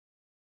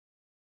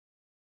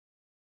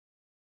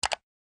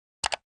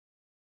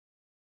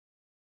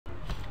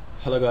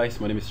Hello guys,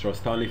 my name is Ross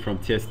Stanley from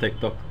TS Tech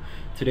Talk.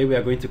 Today we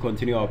are going to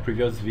continue our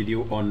previous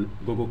video on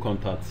Google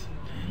Contacts.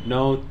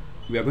 Now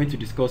we are going to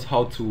discuss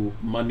how to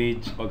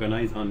manage,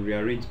 organize and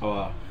rearrange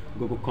our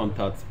Google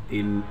Contacts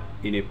in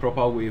a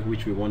proper way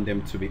which we want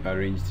them to be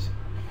arranged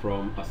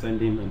from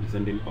ascending and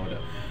descending order.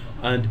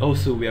 And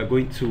also we are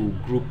going to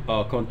group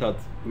our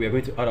contacts. We are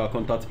going to add our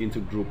contacts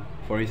into group.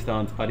 For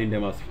instance, adding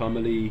them as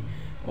family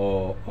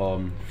or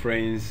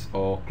friends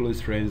or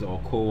close friends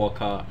or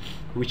co-worker,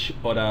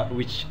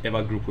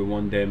 whichever group we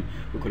want them.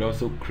 We could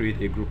also create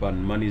a group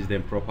and manage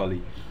them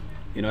properly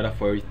in order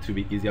for it to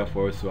be easier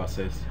for us to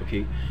access.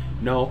 Okay,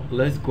 now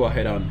let's go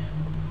ahead and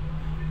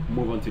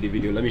move on to the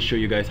video. Let me show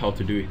you guys how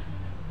to do it.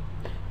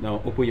 Now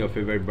open your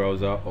favorite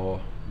browser or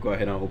go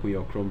ahead and open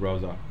your Chrome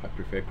browser. I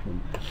prefer Chrome.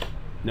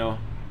 Now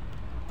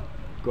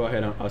go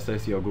ahead and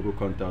access your Google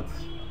Contacts.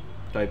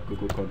 Type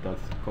Google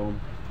Contacts.com,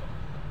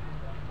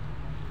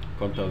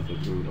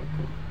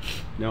 contacts.google.com.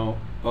 Now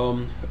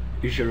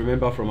you should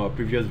remember from our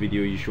previous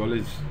video, you should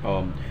always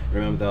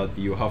remember that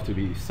you have to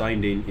be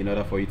signed in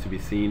order for you to be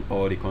seeing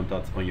all the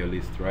contacts on your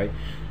list. Right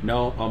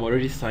now I'm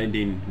already signed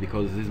in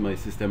because this is my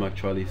system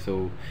actually,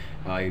 so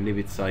I leave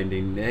it signed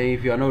in. And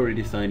if you are not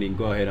already signed in,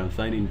 go ahead and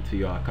sign in to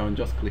your account.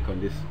 Just click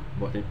on this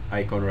button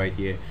icon right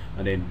here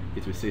and then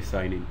it will say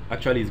sign in.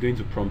 Actually it's going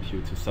to prompt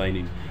you to sign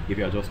in if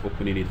you are just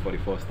opening it for the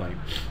first time.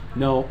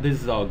 Now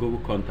this is our Google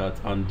Contacts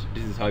and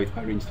this is how it's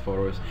arranged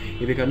for us.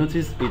 If you can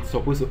notice, it's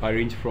supposed to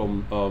arrange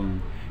from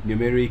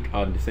numeric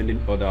and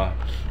descending order.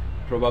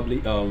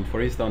 Probably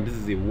for instance, this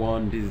is a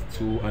 1, this is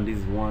 2, and this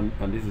is 1,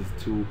 and this is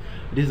 2.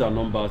 These are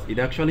numbers. It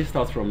actually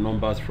starts from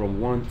numbers from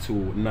 1 to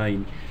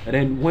 9, and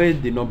then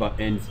when the number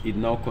ends, it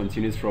now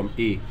continues from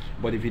A.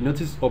 But if you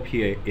notice up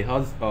here, it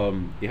has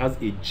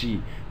a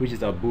G which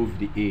is above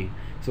the A.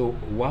 So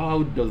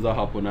how does that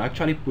happen? I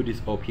actually put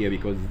this up here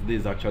because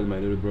this is actually my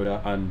little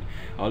brother and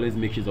I always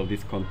make use of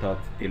this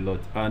contact a lot.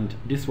 And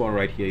this one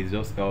right here is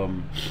just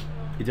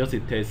it's just a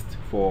test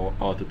for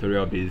our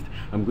tutorial based.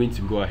 I'm going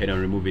to go ahead and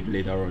remove it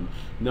later on.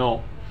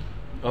 Now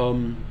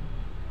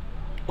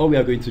all we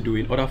are going to do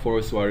in order for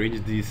us to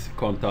arrange these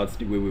contacts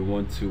the way we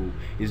want to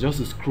is just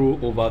to scroll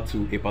over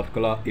to a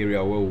particular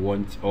area where we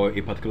want, or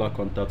a particular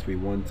contact we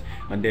want,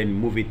 and then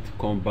move it to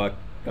come back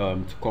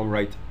to come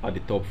right at the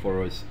top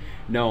for us.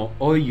 Now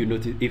all you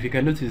notice, if you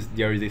can notice,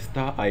 there is a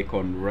star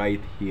icon right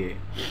here,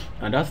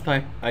 and that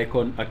star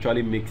icon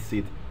actually makes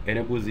it,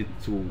 enables it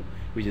to,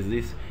 which is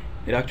this,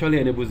 it actually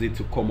enables it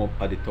to come up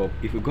at the top.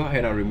 If we go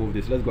ahead and remove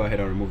this, let's go ahead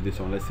and remove this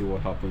one, let's see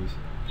what happens.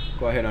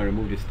 Go ahead and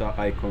remove the star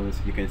icons.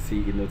 You can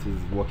see it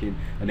notices it's working,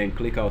 and then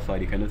click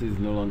outside. You can notice it's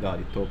no longer at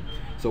the top.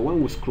 So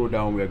when we scroll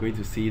down, we are going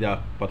to see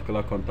that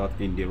particular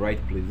contact in the right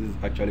place. This is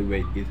actually where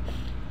it is.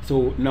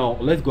 So now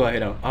let's go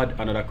ahead and add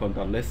another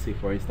contact. Let's say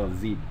for instance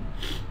Z.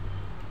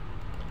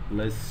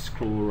 Let's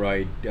scroll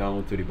right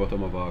down to the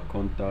bottom of our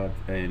contact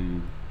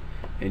and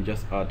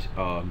just add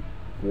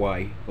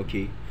Y.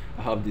 Okay,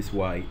 I have this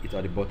Y, it's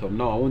at the bottom.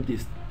 Now I want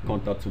this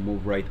contact to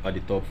move right at the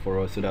top for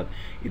us so that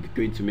it's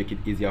going to make it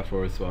easier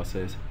for us to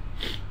access.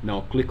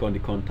 Now click on the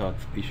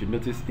contact. You should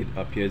notice it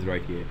appears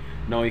right here.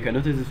 Now you can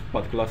notice this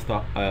particular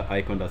star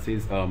icon that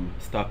says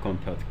star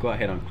contact. Go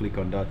ahead and click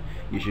on that.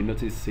 You should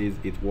notice it says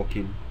it's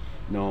working.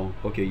 Now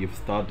okay, you've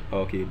started.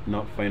 Okay,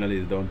 now finally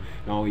it's done.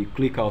 Now you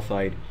click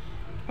outside.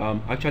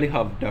 Actually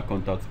have that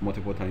contact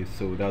multiple times,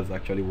 so that's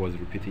actually what's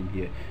repeating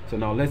here. So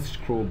now let's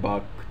scroll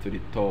back to the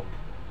top.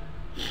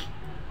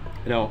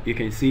 Now you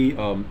can see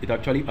it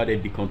actually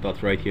added the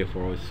contact right here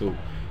for us, so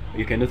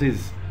you can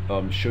notice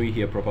showing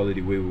here properly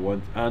the way we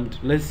want. And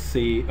let's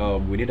say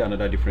we need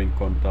another different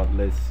contact.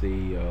 Let's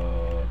say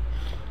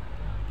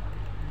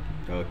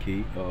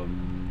okay,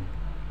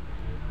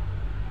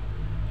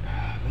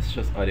 let's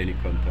just add any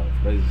contact.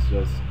 Let's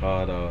just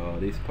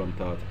add this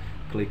contact.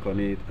 Click on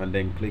it and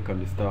then click on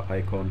the star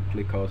icon,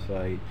 click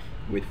outside,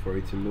 wait for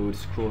it to load,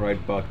 scroll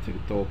right back to the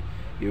top.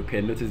 You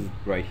can notice it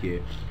right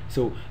here.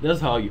 So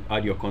that's how you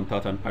add your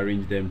contact and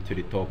arrange them to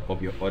the top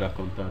of your other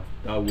contacts.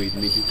 That way it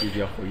makes it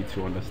easier for you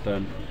to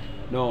understand.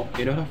 Now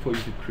in order for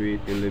you to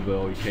create a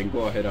label, you can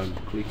go ahead and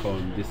click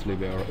on this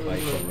label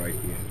icon right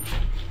here.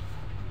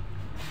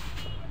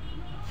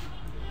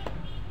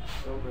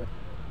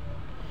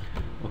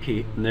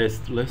 Okay,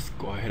 next let's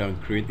go ahead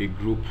and create a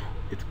group.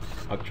 It's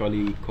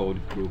actually called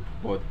group,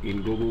 but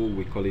in Google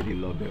we call it a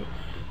label.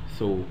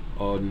 So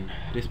on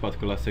this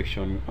particular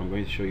section, I'm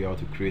going to show you how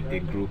to create a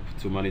group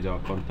to manage our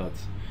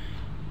contacts.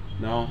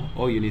 Now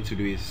all you need to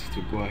do is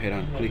to go ahead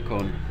and click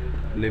on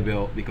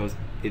label, because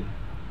it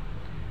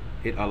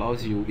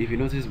allows you, if you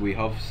notice we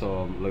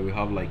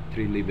have like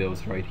 3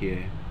 labels right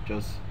here.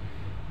 Just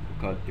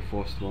look at the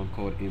first one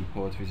called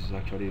import, which is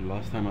actually the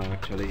last time I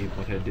actually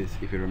imported this.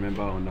 If you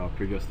remember on our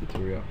previous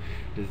tutorial,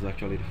 this is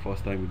actually the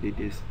first time we did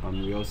this,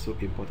 and we also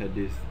imported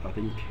this. I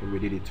think we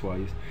did it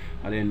twice,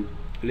 and then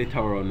later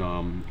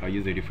on I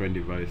used a different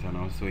device and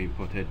also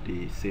imported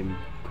the same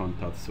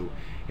contact, so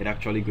it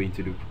actually going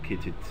to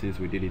duplicate it since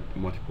we did it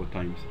multiple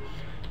times.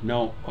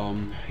 Now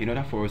in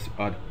order for us to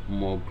add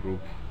more group,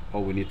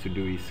 all we need to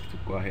do is to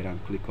go ahead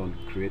and click on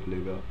create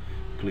label.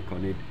 click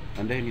on it,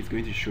 and then it's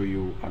going to show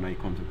you an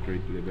icon to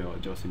create label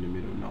just in the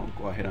middle. Now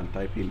go ahead and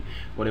type in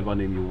whatever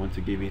name you want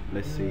to give it.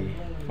 Let's say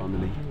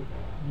family.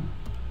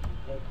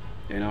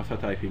 And after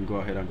typing, go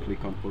ahead and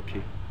click on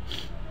OK.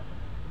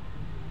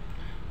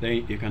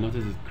 Then you can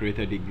notice it's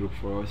created a group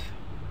for us,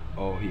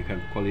 or you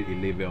can call it a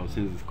label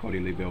since it's called a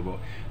label, but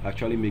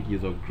actually make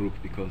use of group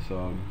because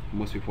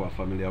most people are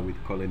familiar with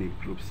calling it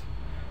groups,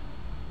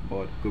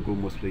 but Google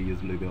mostly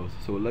use labels.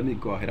 So let me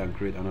go ahead and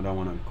create another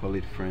one and call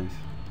it friends.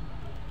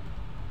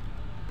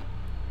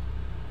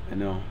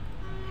 And now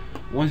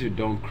once you're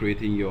done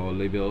creating your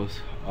labels,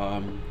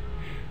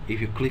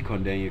 if you click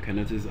on them, you can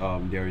notice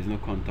there is no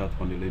contact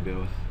on the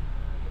labels.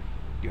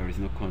 There is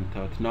no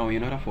contact. Now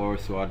in order for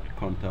us to add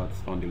contacts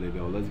on the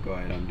label, let's go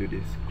ahead and do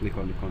this. Click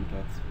on the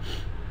contacts.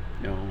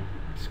 Now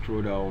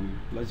scroll down,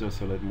 let's just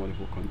select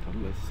multiple contacts.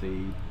 Let's say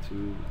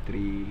 2,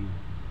 3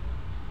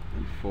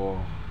 and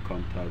 4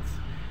 contacts,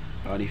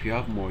 and if you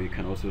have more, you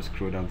can also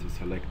scroll down to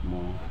select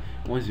more.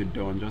 Once you're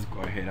done, just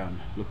go ahead and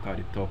look at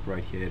the top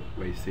right here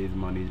where it says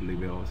manage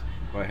labels.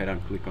 Go ahead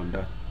and click on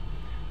that,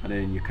 and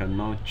then you can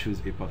now choose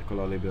a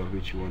particular label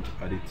which you want to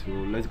add it to.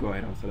 Let's go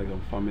ahead and select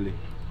on family.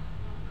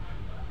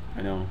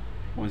 And now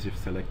once you've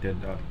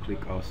selected that, click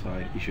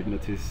outside. You should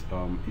notice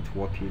it's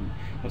working.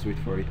 Just wait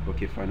for it.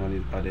 Okay, finally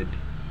it's added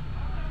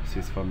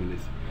 6 families.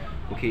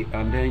 Okay,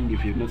 and then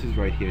if you notice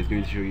right here, it's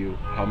going to show you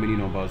how many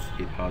numbers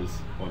it has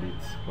on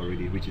it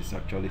already, which is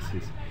actually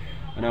 6.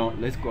 And now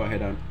let's go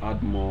ahead and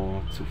add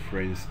more to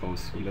friends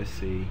also. Let's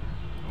say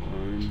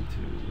 1,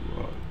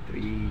 2,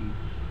 3,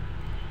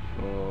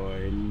 4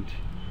 and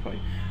 5.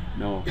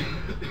 Now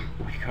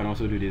we can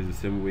also do this the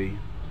same way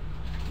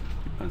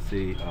and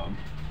say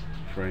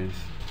friends,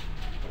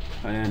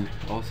 and then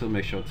also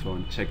make sure to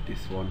uncheck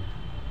this one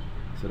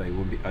so that it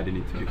won't be adding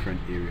it to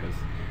different areas,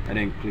 and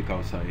then click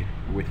outside,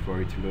 wait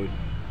for it to load,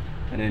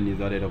 and then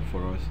it's added up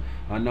for us.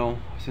 And now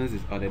since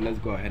it's added, let's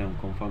go ahead and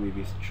confirm if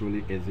it's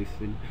truly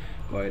existing.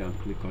 Go ahead and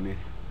click on it.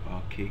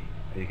 Okay,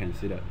 you can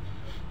see that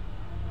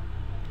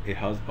it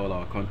has all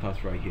our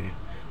contacts right here,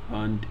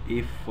 and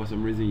if for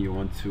some reason you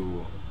want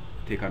to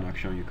take an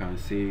action, you can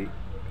say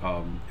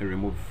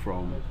remove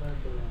from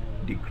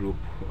the group,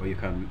 or you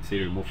can say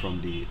remove from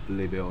the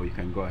label, or you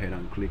can go ahead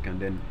and click and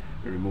then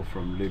remove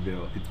from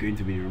label. It's going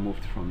to be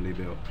removed from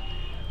label.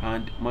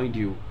 And mind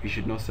you, you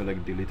should not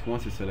select delete.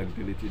 Once you select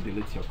delete, it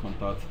deletes your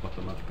contacts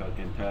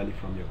automatically entirely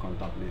from your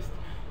contact list,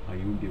 and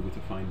you won't be able to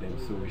find them.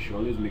 So you should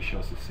always make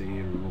sure to say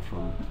remove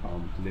from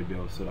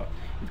label, so that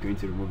it's going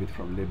to remove it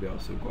from label.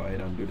 So go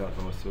ahead and do that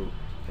also.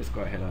 Let's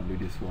go ahead and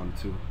do this one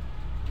too.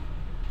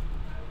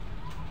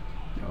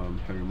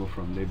 Remove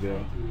from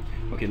label.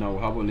 Okay, now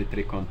we have only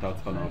 3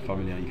 contacts on our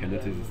family, and you can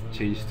notice it's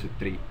changed to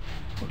 3.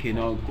 Okay,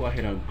 now go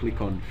ahead and click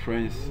on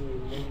friends.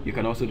 You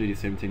can also do the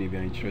same thing if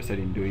you're interested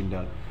in doing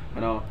that.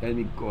 And now let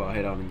me go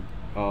ahead and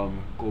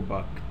go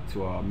back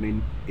to our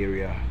main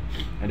area,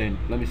 and then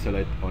let me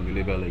select on the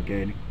label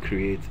again,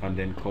 create, and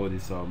then call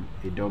this a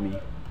dummy,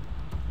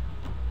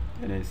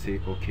 and then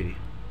say okay.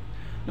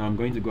 Now I'm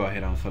going to go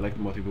ahead and select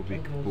multiple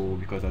people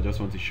because I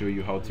just want to show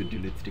you how to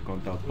delete the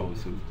contact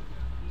also.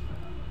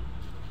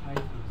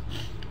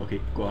 Okay,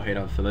 go ahead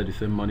and select the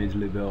same manage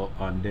label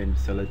and then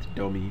select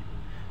dummy,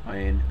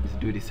 and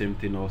do the same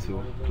thing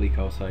also. Click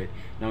outside.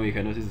 Now you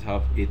can notice you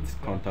have 8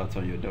 contacts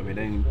on your dummy.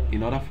 Then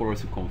in order for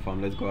us to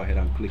confirm, let's go ahead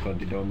and click on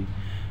the dummy,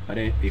 and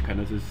then you can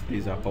notice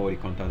these are all the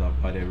contacts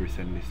I've added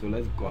recently. So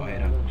let's go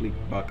ahead and click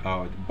back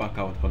out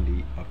on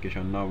the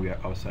application. Now we are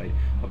outside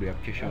of the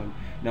application.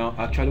 Now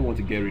I actually want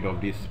to get rid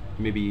of this.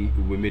 Maybe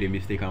we made a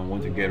mistake and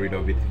want to get rid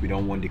of it. We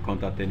don't want the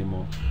contact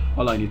anymore.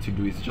 All I need to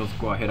do is just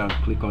go ahead and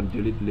click on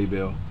delete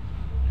label,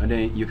 and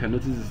then you can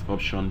notice this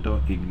option,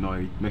 don't ignore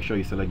it. Make sure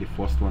you select the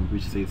first one,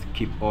 which says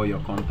keep all your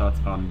contacts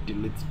and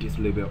delete this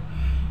label,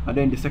 and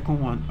then the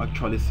second one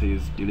actually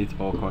says delete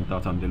all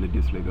contacts and delete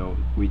this label,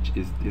 which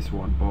is this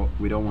one. But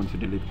we don't want to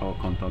delete all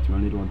contacts, we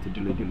only want to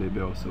delete the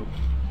label. So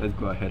let's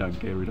go ahead and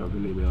get rid of the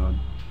label, and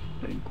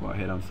then go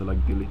ahead and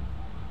select delete.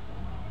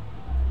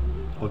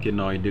 Okay,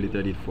 now it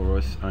deleted it for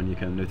us, and you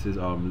can notice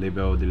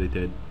label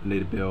deleted,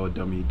 label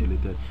dummy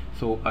deleted.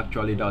 So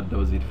actually that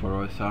does it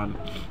for us, and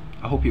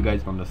I hope you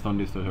guys understand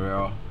this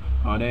tutorial.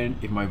 And then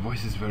if my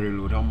voice is very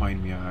low, don't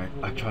mind me, I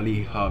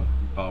actually have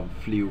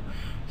flu.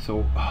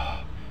 So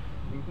I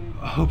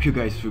hope you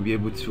guys will be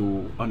able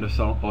to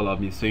understand all I've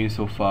been saying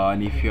so far,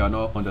 and if you are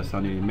not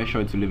understanding it, make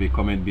sure to leave a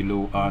comment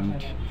below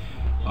and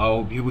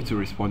I'll be able to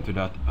respond to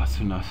that as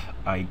soon as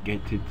I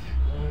get it.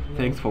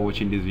 Thanks for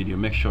watching this video.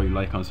 Make sure you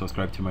like and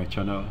subscribe to my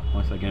channel.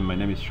 Once again, my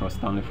name is Sean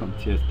Stanley from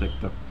TS Tech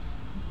Talk.